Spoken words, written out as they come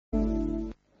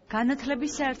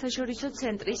განათლების საერთაშორისო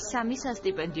ცენტრის სამი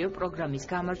სასტიპენდიო პროგრამის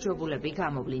გამარჯვებულები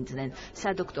გამოვნლინდნენ.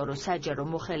 სადოქტორო საჯარო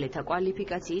მოხელეთა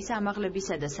კვალიფიკაციის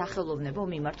ამაღლებისა და სახელოვნებო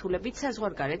მიმართულებით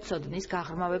საზღვარგარეთ ცოდნის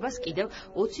გაღრმავებას კიდევ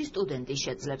 20 სტუდენტი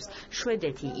შეძლებს.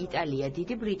 შვედეთი, იტალია,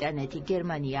 დიდი ბრიტანეთი,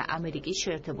 გერმანია, ამერიკის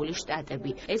შეერთებული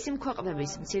შტატები. ეს იმ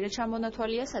ქვეყნების მცირე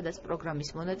ჩამონათვალია, სადაც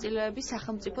პროგრამის მონაწილეები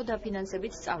სახელმწიფო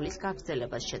დაფინანსებით სწავლის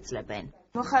გაგრძელებას შეძლებენ.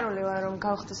 მოხარული ვარ, რომ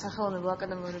გავხდი სახელოვნებო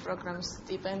აკადემიური პროგრამის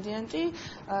სტიპენდიანტი.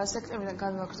 სექტემბრიდან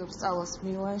განმაგრძობ სწავლას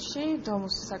მილანში,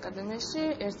 დომუსის აკადემიაში,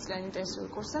 ერთსულოვანი ინტენსიური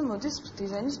კურსზე მოდის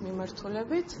დიზაინის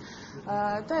მიმართულებით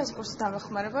და ეს კურსი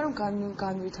დამეხმარება, რომ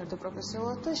განვითარდო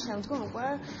პროფესიულად და შემდგომ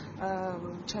უკვე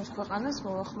ჩემს ქვეყანას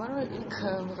მოვახმარო იქ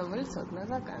მიღებული ცოდნა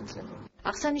და განათლება.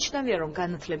 აღსანიშნავია, რომ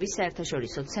განათლების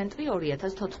საერთაშორისო ცენტრი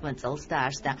 2014 წელს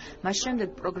დაარსდა. მას შემდეგ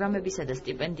პროგრამებისა და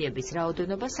სტიპენდიების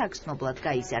რაოდენობა საგრძნობლად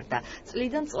გაიზარდა.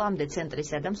 წლიდან წლამდე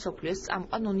ცენტრისა და მსოფლიოს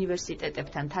წამყვან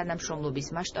უნივერსიტეტებთან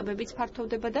თანამშრომლობის მასშტაბებიც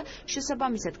ფართოვდება და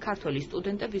შესაბამისად ქართველი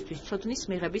სტუდენტებისთვის ცოდნის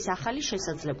მიღების ახალი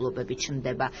შესაძლებლობები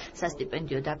ჩნდება.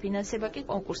 სასტიპენდიო დაფინანსება კი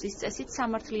კონკურსის წესით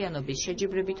სამართლიანობის,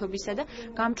 შეჯიბრებითობისა და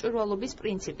გამჭვირვალობის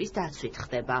პრინციპის დაცვით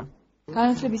ხდება.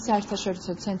 განათლების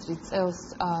საერთაშორისო ცენტრი წელს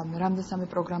რამდენსამე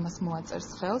პროგრამას მოაწერს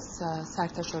ხელს,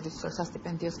 საერთაშორისო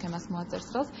სასტიპენდიო სქემას მოაწერს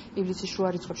ხელს. ივლისის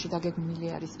შუა რიცხვებში დაგეგმილი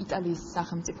არის იტალიის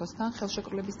სახელმწიფოსთან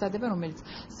ხელშეკრულების დადება, რომელიც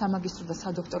სამაგისტრო და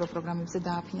სადოქტორო პროგრამებზე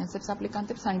დააფინანსებს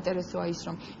აპლიკანტებს. საინტერესოა ის,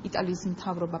 რომ იტალიის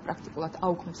მთავრობა პრაქტიკულად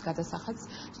აუქმებს გადასახადს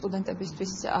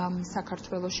სტუდენტებისთვის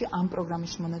საქართველოში ამ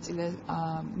პროგრამის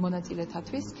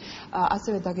მონაწილეთათვის.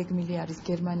 ასევე დაგეგმილი არის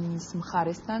გერმანიის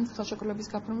მხარესთან ხელშეკრულების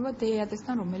გაფორმება და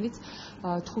EAD-სთან, რომელიც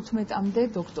 15-მდე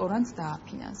დოქტორანტს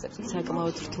დააფინანსებს.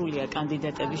 საკმაოდ რთულია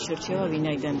კანდიდატების შერჩევა,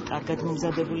 ვინაიდან კარგად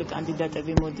მომზადებული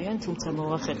კანდიდატები მოდიან, თუმცა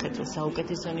მოვახერხეთ, რომ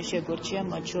საუკეთესო შეგვერჩია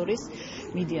მათ შორის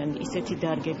მიდიან ისეთი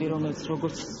დარგები, რომელიც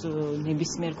როგორც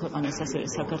ნებისმიერ ქვეყანას, ასევე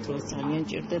საქართველოს ძალიან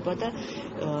ჭირდება და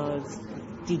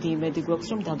დიდი იმედი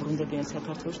გვაქვს, რომ დაბრუნდებიან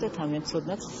საქართველოში და თავიანთ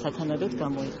ცოდნას სათანადოდ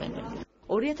გამოიყენებენ.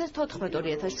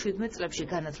 2014-2017 წლებში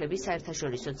განათლების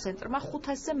საერთაშორისო ცენტრმა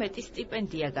 500-ზე მეტი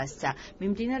სტიპენდია გასცა.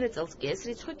 მიმდინარე წელს კი ეს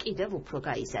რიცხვი კიდევ უფრო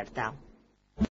გაიზარდა.